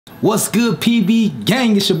What's good, PB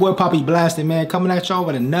gang? It's your boy Poppy Blasted, man, coming at y'all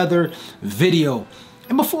with another video.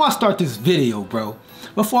 And before I start this video, bro,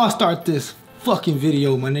 before I start this fucking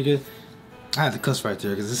video, my nigga, I had to cuss right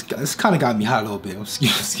there because this kind of got me hot a little bit.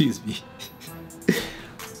 Excuse me.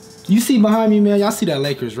 You see behind me, man, y'all see that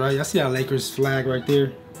Lakers, right? Y'all see that Lakers flag right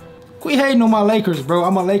there? Quit hating on my Lakers, bro.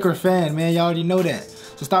 I'm a Laker fan, man. Y'all already know that.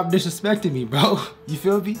 So stop disrespecting me, bro. You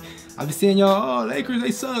feel me? I be saying y'all, oh, Lakers,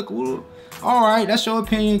 they suck. Well, all right, that's your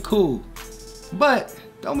opinion, cool. But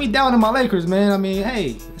don't be down on my Lakers, man. I mean,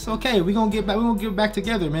 hey, it's okay. We gonna get back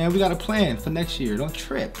together, man. We got a plan for next year. Don't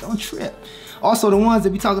trip, don't trip. Also, the ones that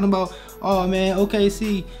be talking about, oh man,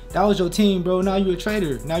 OKC, that was your team, bro. Now you a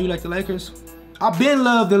traitor. Now you like the Lakers. I've been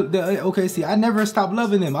loved the OKC. I never stopped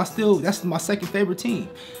loving them. That's my second favorite team.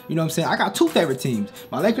 You know what I'm saying? I got two favorite teams.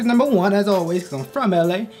 My Lakers #1, as always, because I'm from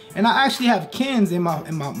LA. And I actually have kins in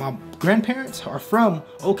my grandparents are from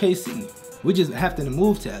OKC. We just happened to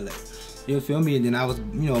move to LA. You feel me? And then I was,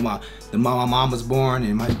 you know, my mom was born,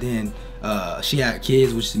 and then she had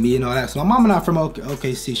kids, which is me and all that. So my mama not from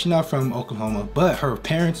OKC. She's not from Oklahoma, but her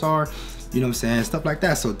parents are. You know what I'm saying? Stuff like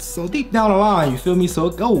that. So deep down the line, you feel me? So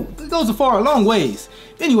it goes a long ways.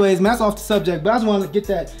 Anyways, man, that's off the subject, but I just want to get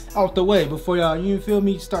that out the way before y'all, you feel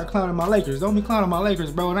me, start clowning my Lakers. Don't be clowning my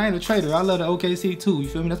Lakers, bro. And I ain't a traitor. I love the OKC too. You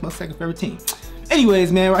feel me? That's my second favorite team.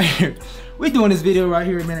 Anyways, man, right here, we're doing this video right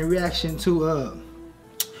here, man, in reaction to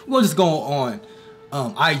we'll just go on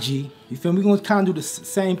IG. You feel me? We're gonna kind of do the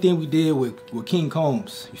same thing we did with King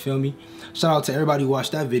Combs. You feel me? Shout out to everybody who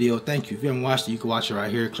watched that video. Thank you. If you haven't watched it, you can watch it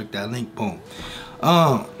right here. Click that link. Boom.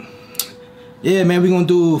 Yeah, man, we're gonna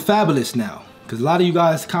do Fabolous now. Cause a lot of you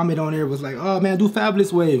guys comment on there was like, oh man, do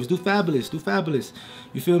Fabolous waves, do Fabolous, do Fabolous.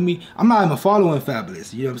 You feel me? I'm not even following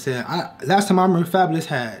Fabolous. You know what I'm saying? Last time I remember Fabolous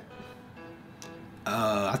had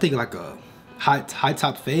I think like a high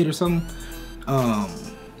top fade or something.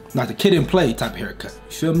 Like the Kid and Play type of haircut.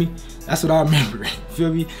 You feel me? That's what I remember. You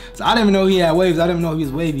feel me? So I didn't even know he had waves. I didn't even know he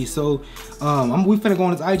was wavy. So we finna go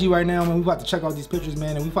on his IG right now, man. We about to check out these pictures,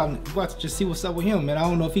 man, and we about to just see what's up with him, man. I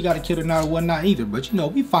don't know if he got a kid or not or whatnot either, but you know,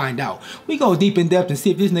 we find out. We go deep in depth and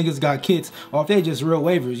see if these niggas got kids or if they just real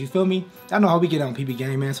wavers. You feel me? I know how we get on PB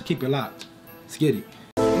Game, man. So keep it locked. Let's get it.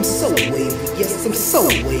 I'm so wavy, yes, I'm so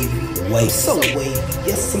wavy. Wave, so wavy,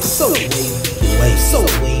 yes, I'm so wavy. Wave, so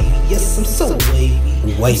wavy, yes, I'm so wavy.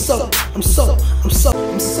 Wave, I'm so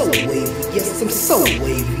wavy, yes, I'm so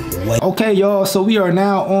wavy. Okay, y'all, so we are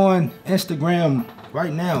now on Instagram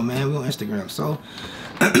right now, man. We're on Instagram, so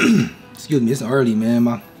excuse me, it's early, man.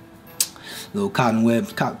 My little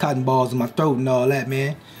cotton balls in my throat and all that,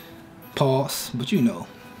 man. Pause, but you know,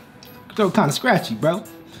 throat kind of scratchy, bro.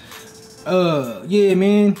 Yeah,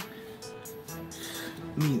 man.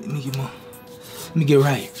 Let me get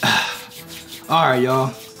right. All right,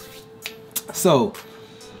 y'all. So,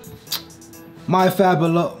 my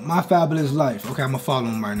fabulous life. Okay, I'm gonna follow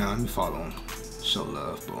him right now. Let me follow him. Show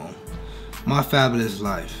love, boom. My fabulous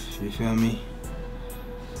life. You feel me?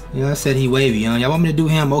 Yeah, I said he wavy, huh? Y'all want me to do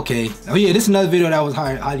him? Okay. Oh yeah, this is another video that was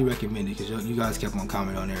highly recommended because you guys kept on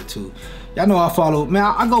commenting on there too. Y'all know I follow, man.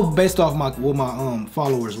 I go based off what my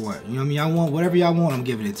followers want. You know what I mean? I want whatever y'all want. I'm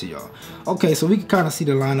giving it to y'all. Okay, so we can kind of see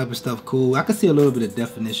the lineup and stuff. Cool. I can see a little bit of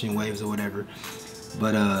definition waves or whatever.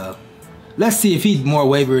 But let's see if he's more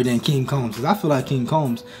waver than King Combs. Cause I feel like King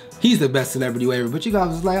Combs, he's the best celebrity waver. But you guys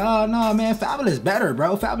was like, oh no, man, Fabolous better,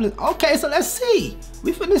 bro. Fabolous. Okay, so let's see.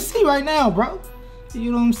 We finna see right now, bro. You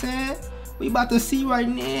know what I'm saying? We about to see right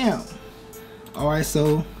now. Alright,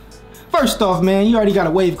 so first off, man, you already got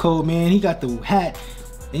a wave code, man. He got the hat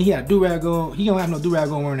and he got a do-rag on. He don't have no do-rag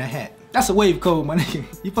on wearing a hat. That's a wave code, my nigga.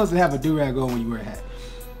 You're supposed to have a do-rag on when you wear a hat.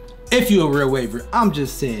 If you're a real waver, I'm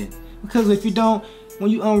just saying. Because if you don't, when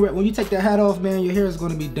you take that hat off, man, your hair is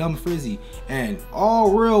gonna be dumb frizzy. And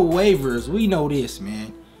all real wavers, we know this,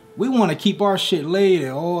 man. We wanna keep our shit laid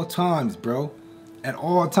at all times, bro. At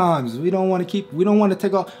all times. We don't want to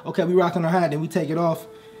take off. Okay, we rocking our hat, then we take it off.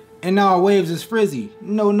 And now our waves is frizzy.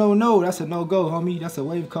 No, no, no. That's a no-go, homie. That's a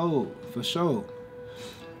wave code for sure.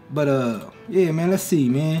 But yeah, man, let's see,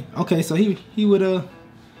 man. Okay, so he with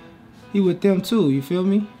them too, you feel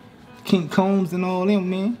me? King Combs and all them,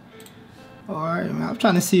 man. Alright, man. I'm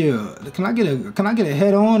trying to see can I get a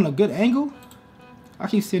head on, a good angle? I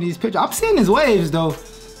keep seeing these pictures. I'm seeing his waves though.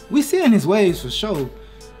 We seeing his waves for sure.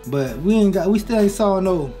 But we still ain't saw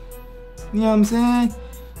no, you know what I'm saying?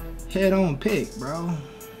 Head on pick, bro.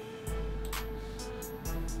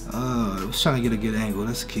 I was trying to get a good angle.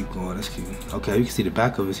 Let's keep going. Let's keep. Okay, you can see the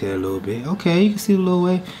back of his head a little bit. Okay, you can see the little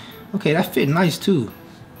wave. Okay, that fit nice too.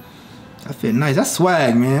 That fit nice. That's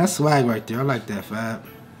swag, man. That's swag right there. I like that, Fab.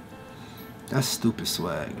 That's stupid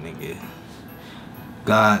swag, nigga.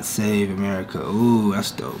 God Save America. Ooh,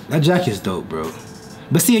 that's dope. That jacket's dope, bro.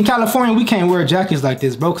 But see, in California, we can't wear jackets like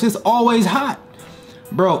this, bro, because it's always hot.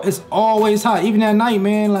 Bro, it's always hot. Even at night,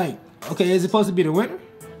 man, like, okay, is it supposed to be the winter?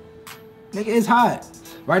 Nigga, it's hot.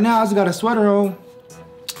 Right now, I just got a sweater on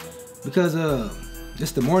because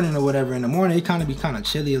it's the morning or whatever. In the morning, it kind of be kind of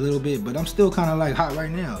chilly a little bit, but I'm still kind of like hot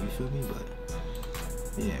right now, you feel me? But,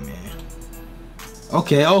 yeah, man.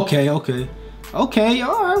 Okay, all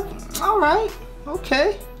right,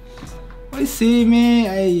 okay. We see, man.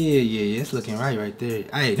 Hey, yeah, it's looking right there.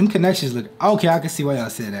 Hey, them connections look, okay, I can see why y'all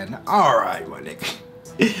said that. Now, all right, my nigga.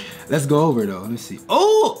 Let's go over, though. Let me see.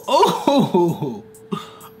 Oh,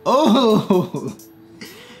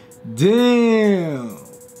 damn.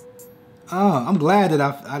 I'm glad that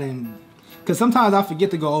I didn't, because sometimes I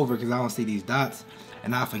forget to go over because I don't see these dots,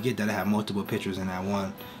 and I forget that I have multiple pictures in that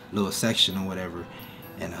one little section or whatever.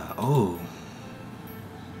 And oh,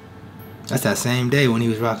 that's that same day when he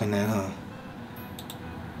was rocking that, huh?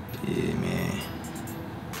 Yeah, man.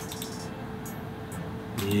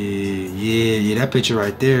 Yeah, that picture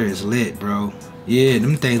right there is lit, bro. Yeah,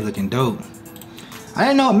 them things looking dope. I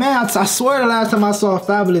didn't know, man, I swear the last time I saw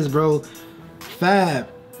Fabolous, bro, Fab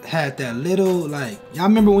had that little, like, y'all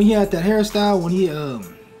remember when he had that hairstyle when he,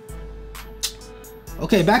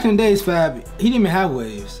 okay, back in the days, Fab, he didn't even have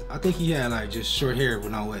waves. I think he had, like, just short hair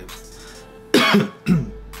with no waves.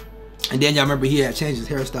 And then y'all remember he had changed his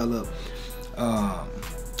hairstyle up.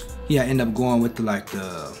 He had ended up going with the, like,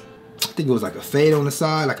 I think it was like a fade on the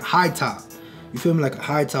side, like a high top. You feel me? Like a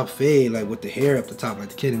high top fade, like with the hair up the top, like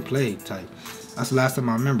the Kid and Play type. That's the last time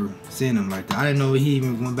I remember seeing him like that. I didn't know he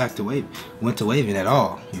even went back to waving at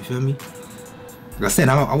all. You feel me? Like I said,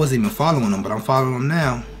 I wasn't even following him, but I'm following him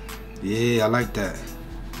now. Yeah, I like that.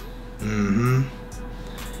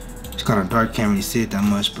 It's kind of dark, can't really see it that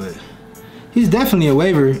much, but he's definitely a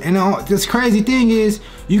waver. And this crazy thing is,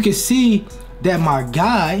 you can see that my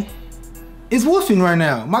guy is woofing right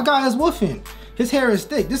now. My guy is woofing. His hair is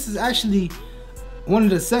thick. This is actually one of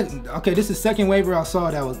the second. Okay, this is the second waiver I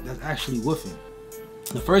saw that's actually woofing.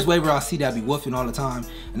 The first waiver I see that be woofing all the time,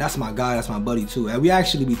 and that's my guy. That's my buddy too. And we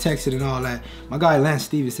actually be texting and all that. My guy Lance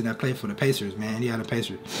Stevenson that played for the Pacers, man. He had a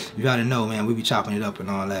Pacers. You gotta know, man. We be chopping it up and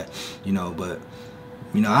all that, you know. But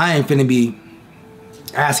you know, I ain't finna be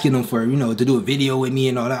asking him for, you know, to do a video with me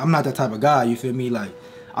and all that. I'm not that type of guy. You feel me? Like,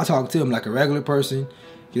 I talk to him like a regular person.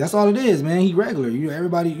 That's all it is, man. He regular. You know,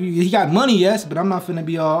 everybody, he got money, yes, but I'm not finna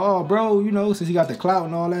be all, oh, bro, you know, since he got the clout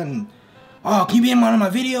and all that, and, oh, can you be in one of my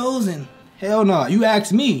videos? And hell no. You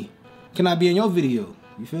ask me, can I be in your video?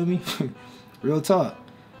 You feel me? Real talk.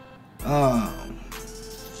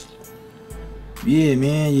 Yeah,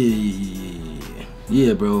 man.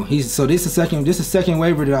 Yeah, bro. So this is second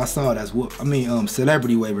waiver that I saw that's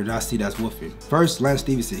celebrity waiver that I see that's woofing. First, Lance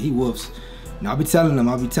Stevenson, he woofs. Now I'll be telling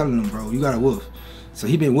him, bro, you gotta woof. So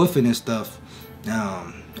he been woofing and stuff,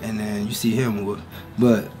 and then you see him woof.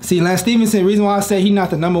 But see, Lance Stevenson, the reason why I say he not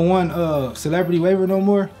the #1 celebrity waiver no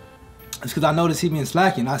more is because I noticed he been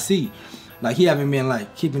slacking. I see, like, he haven't been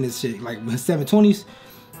like keeping his shit like his 720s.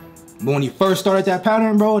 But when he first started that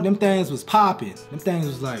pattern, bro, them things was popping. Them things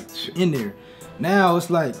was like in there. Now it's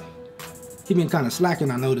like he been kind of slacking,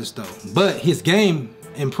 I noticed though. But his game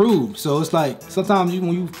improved. So it's like sometimes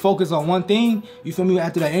when you focus on one thing, you feel me,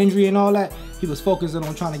 after that injury and all that, he was focusing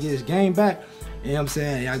on trying to get his game back. You know what I'm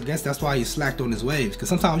saying? I guess that's why he slacked on his waves. Because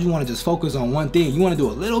sometimes you want to just focus on one thing. You want to do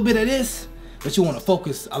a little bit of this, but you want to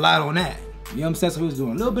focus a lot on that. You know what I'm saying? So he was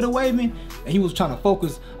doing a little bit of waving, and he was trying to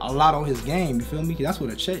focus a lot on his game. You feel me? That's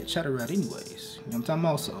what a chatter at anyways. You know what I'm talking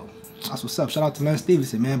about? So that's what's up. Shout out to Lance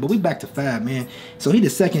Stevenson, man. But we back to Fab, man. So he the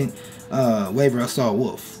second waiver I saw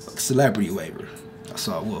Wolf, celebrity waiver. I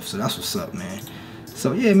saw Wolf, so that's what's up, man.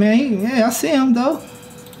 So yeah, man, I see him though.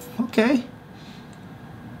 Okay.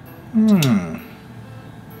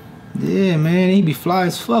 Yeah, man, he be fly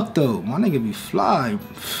as fuck though. My nigga be fly,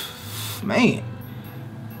 man.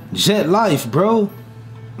 Jet life, bro.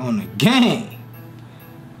 On the gang.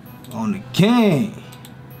 On the gang.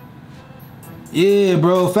 Yeah,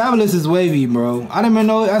 bro. Fabolous is wavy, bro. I didn't even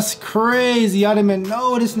know. That's crazy. I didn't even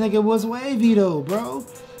know this nigga was wavy though, bro.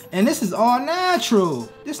 And this is all natural.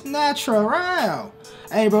 This natural.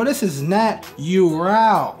 Hey, bro, this is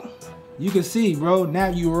natural. You can see, bro,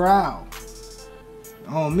 natural.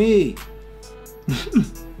 On me.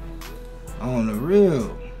 On the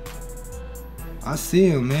real. I see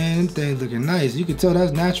him, man. Them things looking nice. You can tell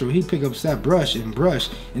that's natural. He pick up that brush, and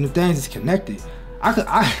the things is connected. I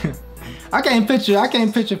can't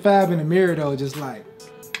picture Fab in the mirror though, just like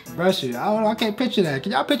brush it. I can't picture that.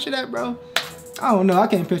 Can y'all picture that, bro? I don't know. I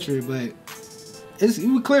can't picture it, but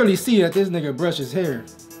we clearly see that this nigga brush his hair.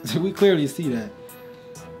 We clearly see that.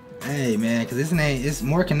 Hey man, cause this name it's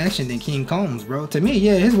more connection than King Combs, bro. To me,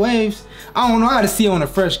 yeah, his waves. I don't know. I gotta see it on a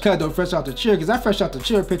fresh cut though, fresh out the chair. Cause that fresh out the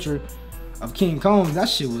chair picture of King Combs, that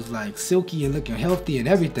shit was like silky and looking healthy and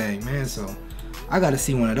everything, man. So I gotta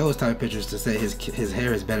see one of those type of pictures to say his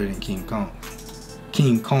hair is better than King Combs.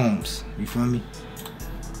 You feel me?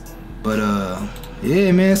 But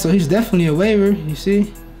yeah, man. So he's definitely a waiver. You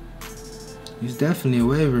see? He's definitely a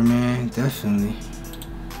waiver, man. Definitely.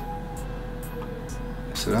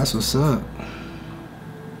 So that's what's up.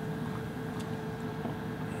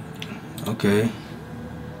 Okay.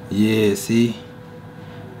 Yeah, see?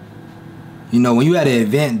 You know, when you at an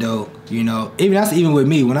event though, you know, even with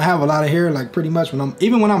me, when I have a lot of hair, like pretty much when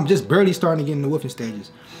I'm just barely starting to get in the woofing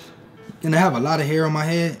stages, and I have a lot of hair on my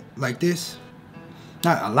head like this.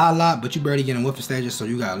 Not a lot, but you barely get in woofing stages, so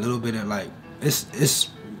you got a little bit of like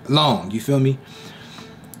it's long, you feel me?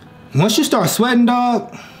 Once you start sweating,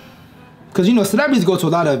 dog, cause you know celebrities go to a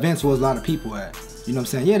lot of events where there's a lot of people at. You know what I'm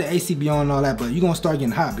saying? Yeah, the AC be on and all that, but you're gonna start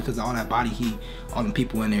getting hot because of all that body heat, all them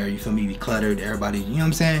people in there, you feel me, be cluttered, everybody, you know what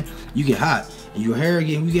I'm saying? You get hot. And your hair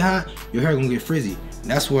again, when you get hot, your hair gonna get frizzy. And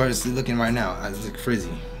that's where it's looking right now. It's like frizzy.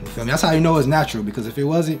 You feel me? That's how you know it's natural, because if it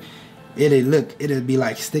wasn't, it'd be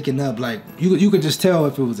like sticking up, like you could just tell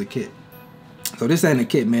if it was a kit. So this ain't a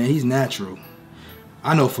kit, man. He's natural.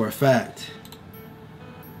 I know for a fact.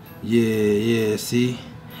 Yeah, see?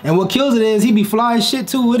 And what kills it is he be flying shit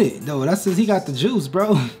too with it, though. That's just he got the juice,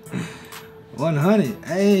 bro. 100.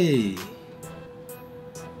 Hey.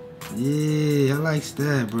 Yeah, I like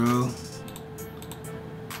that, bro.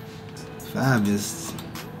 Fab is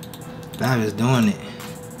doing it.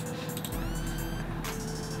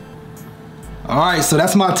 Alright, so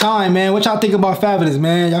that's my time, man. What y'all think about Fabolous,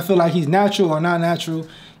 man? Y'all feel like he's natural or not natural?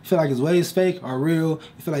 You feel like his waves fake or real?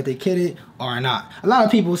 You feel like they kidded or not? A lot of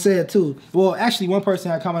people said too. Well, actually, one person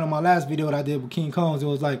had commented on my last video that I did with King Combs. It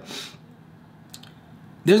was like,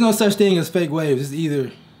 there's no such thing as fake waves.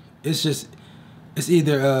 No, that's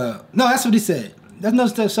what he said. There's no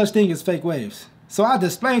such thing as fake waves. So I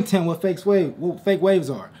explained to him what fake waves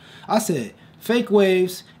are. I said, fake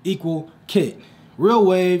waves equal kit. Real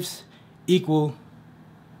waves equal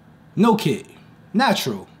no kit.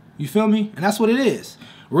 Natural. You feel me? And that's what it is.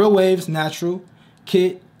 Real waves, natural.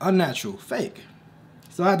 Kit, unnatural. Fake.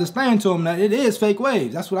 So I had to explain to him that it is fake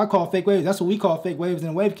waves. That's what I call fake waves. That's what we call fake waves in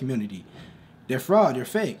the wave community. They're fraud. They're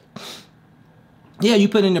fake. Yeah, you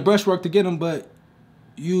put in the brushwork to get them, but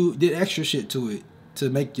you did extra shit to it to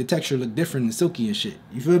make your texture look different and silky and shit.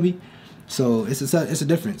 You feel me? So it's a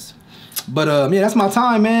difference. But yeah, that's my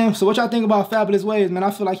time, man. So what y'all think about Fabolous waves, man?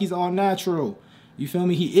 I feel like he's all natural. You feel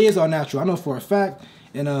me? He is all natural. I know for a fact.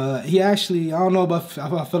 And he actually, I don't know, but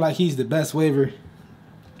I feel like he's the best waver.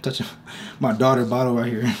 Touching my daughter bottle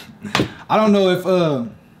right here. I don't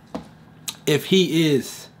know if he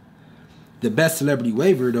is the best celebrity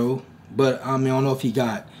waver though. But I mean, I don't know if he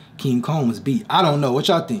got King Combs beat. I don't know. What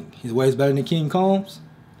y'all think? His waves better than King Combs?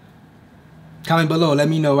 Comment below. Let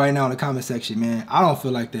me know right now in the comment section, man. I don't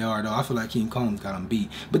feel like they are though. I feel like King Combs got him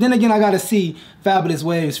beat. But then again, I gotta see Fabolous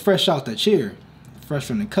waves fresh out the chair, fresh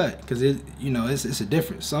from the cut, because it's a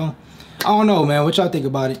difference. So I don't know, man. What y'all think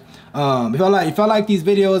about it? If I like these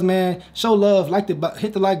videos, man, show love.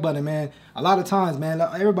 Hit the like button, man. A lot of times, man,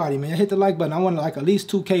 everybody, man, hit the like button. I want like at least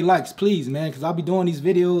 2K likes, please, man, because I'll be doing these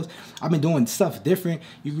videos. I've been doing stuff different.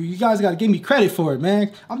 You guys gotta give me credit for it,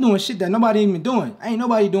 man. I'm doing shit that nobody even doing. Ain't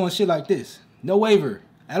nobody doing shit like this. No waiver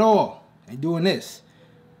at all. Ain't doing this.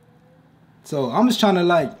 So I'm just trying to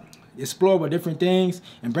like explore with different things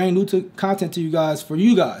and bring new content to you guys, for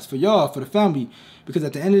y'all, for the family. Because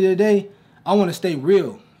at the end of the day, I want to stay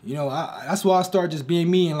real. You know, that's why I start just being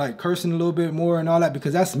me and like cursing a little bit more and all that,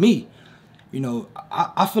 because that's me. You know,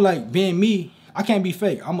 I feel like being me, I can't be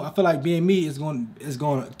fake. I feel like being me is going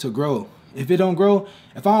to grow. If I don't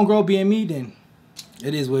grow being me, then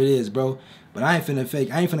it is what it is, bro. But I ain't finna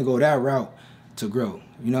fake. I ain't finna go that route to grow.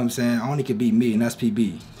 You know what I'm saying? I only could be me, and that's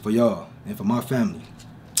PB for y'all and for my family.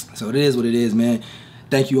 So it is what it is, man.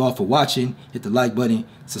 Thank you all for watching. Hit the like button,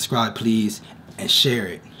 subscribe, please, and share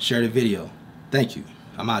it. Share the video. Thank you.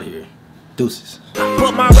 I'm out of here. Deuces.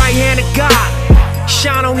 Put my right hand to God,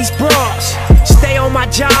 shine on these bras, stay on my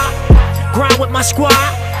job, grind with my squad,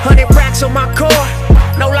 100 racks on my car,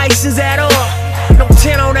 no license at all, no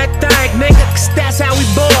 10 on that thing, nigga, 'cause that's how we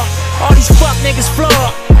ball. All these fuck niggas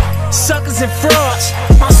flawed, suckers and frauds.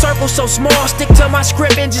 My circle so small, stick to my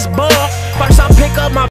script and just ball. First I pick up my